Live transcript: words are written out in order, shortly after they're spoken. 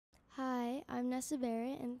Nessa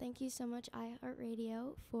Barrett, and thank you so much,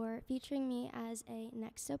 iHeartRadio, for featuring me as a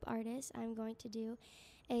Next Up artist. I'm going to do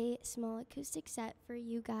a small acoustic set for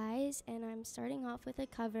you guys, and I'm starting off with a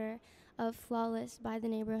cover of Flawless by The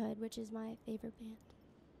Neighborhood, which is my favorite band.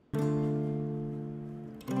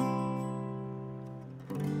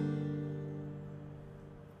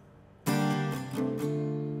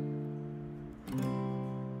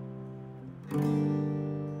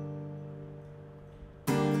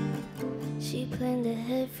 She planned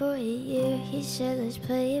ahead for a year. He said, let's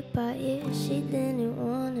play it by ear. She didn't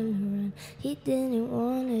want him to run. He didn't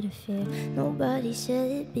want her to fear. Nobody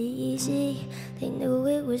said it'd be easy. They knew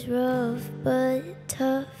it was rough, but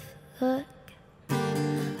tough luck. I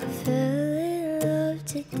fell in love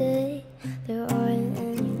today. There aren't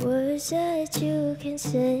any words that you can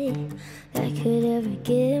say that could ever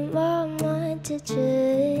get my mind to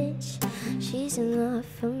change. She's enough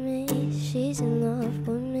for me. She's enough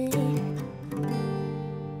for me.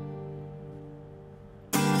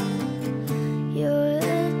 You're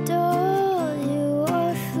a doll, you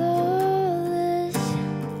are flawless,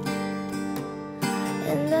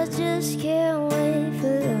 and I just can't wait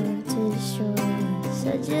for love to destroy us.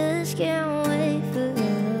 I just can't wait for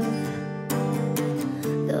love.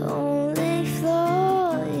 The only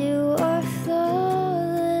flaw, you are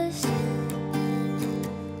flawless,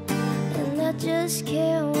 and I just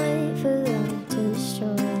can't wait for love to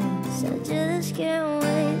destroy us. I just can't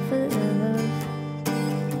wait for love.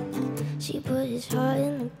 She put his heart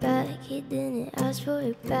in the back. He didn't ask for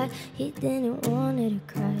it back. He didn't want her to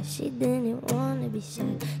cry. She didn't want to be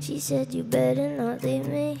sad. She said, you better not leave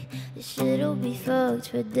me. This shit'll be fucked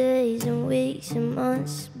for days and weeks and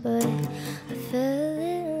months. But I fell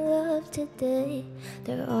in love today.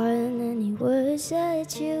 There aren't any words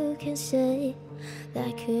that you can say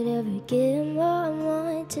that could ever get my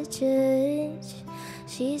mind to change.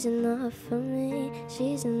 She's enough for me.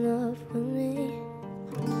 She's enough for me.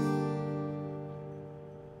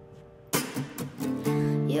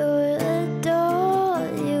 You're a doll,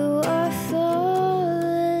 you are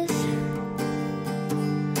flawless,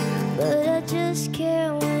 but I just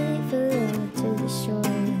can't wait for love to destroy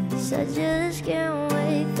us. I just can't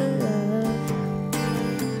wait for love.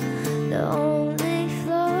 The only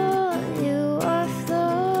flaw, you are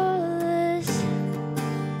flawless,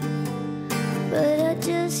 but I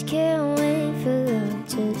just can't wait for love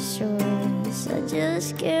to destroy us. I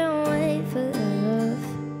just can't wait for love.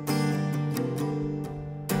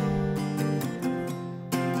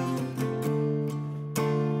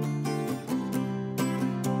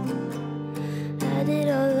 Add it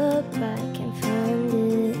all up, I can find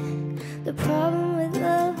it. The problem with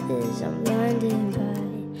love is I'm blinded by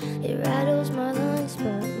it. It rattles my lungs,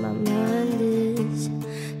 but my mind is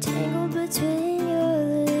tangled between your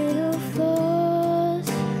little flaws.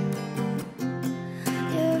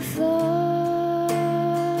 Your flaws,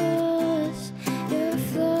 your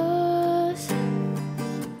flaws,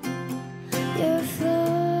 your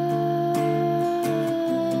flaws.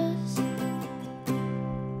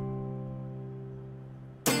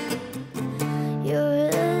 You're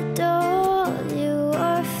a doll, you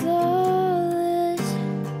are flawless,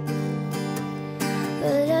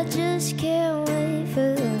 but I just can't wait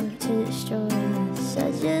for love to destroy us.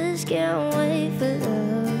 I just can't wait for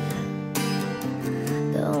love.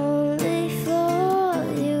 The only flaw,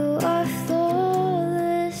 you are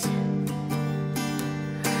flawless,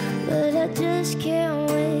 but I just can't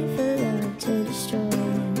wait for love to destroy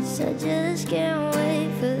us. I just can't wait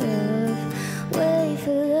for love, wait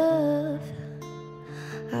for love.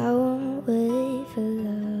 I won't wait for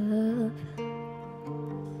love,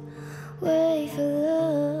 wait for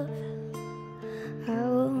love. I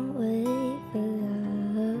won't wait for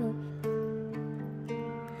love.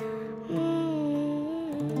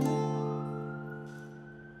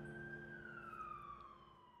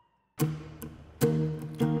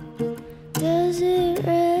 Does it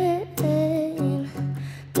rain?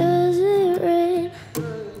 Does it rain?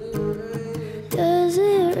 Does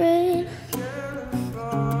it rain?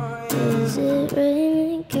 Does it rain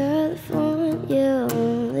in California?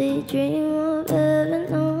 Only dream I've ever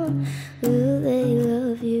known. Will they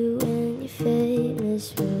love you when you're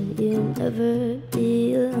famous? Will you never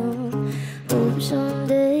be alone? Hope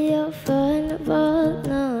someday I'll find a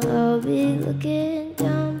partner. I'll be looking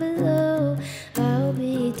down below. I'll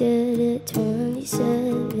be dead at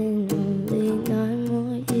 27. Only 9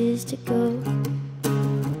 more years to go.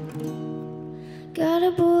 Got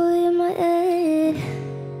a bully in my head.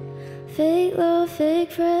 Fake love,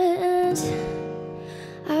 fake friends.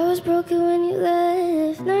 I was broken when you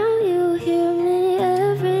left. Now you hear me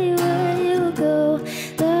everywhere you go.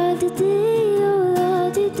 La-di-dee, oh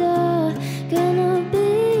la-di-da.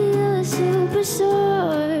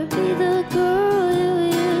 superstar, be the girl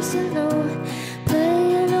you used to know,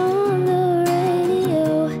 playing on the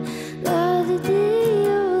radio,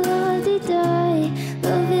 la-di-dee-oh, la-di-die,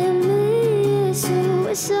 loving me is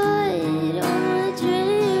suicide, on a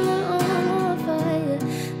dream or on fire,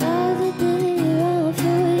 la-di-dee, run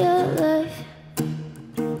for your life.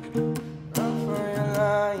 Run for your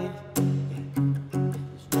life.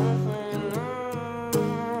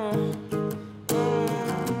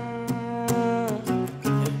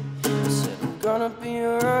 Gonna be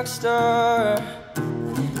a rock star.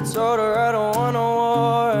 Told her I don't want no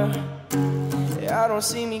war. Yeah, I don't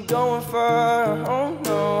see me going far. Oh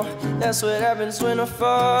no, that's what happens when I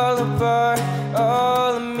fall apart.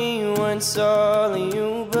 All of me wants all of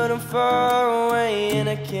you, but I'm far away and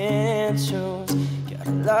I can't choose. Got a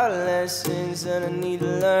lot of lessons that I need to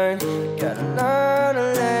learn. Got a lot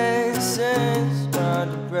of lessons. My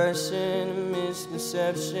depression and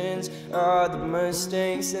misconceptions are the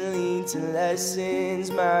mistakes that lead to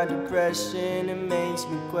lessons. My depression, it makes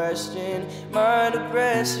me question. My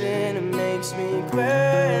depression, it makes me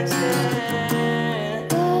question.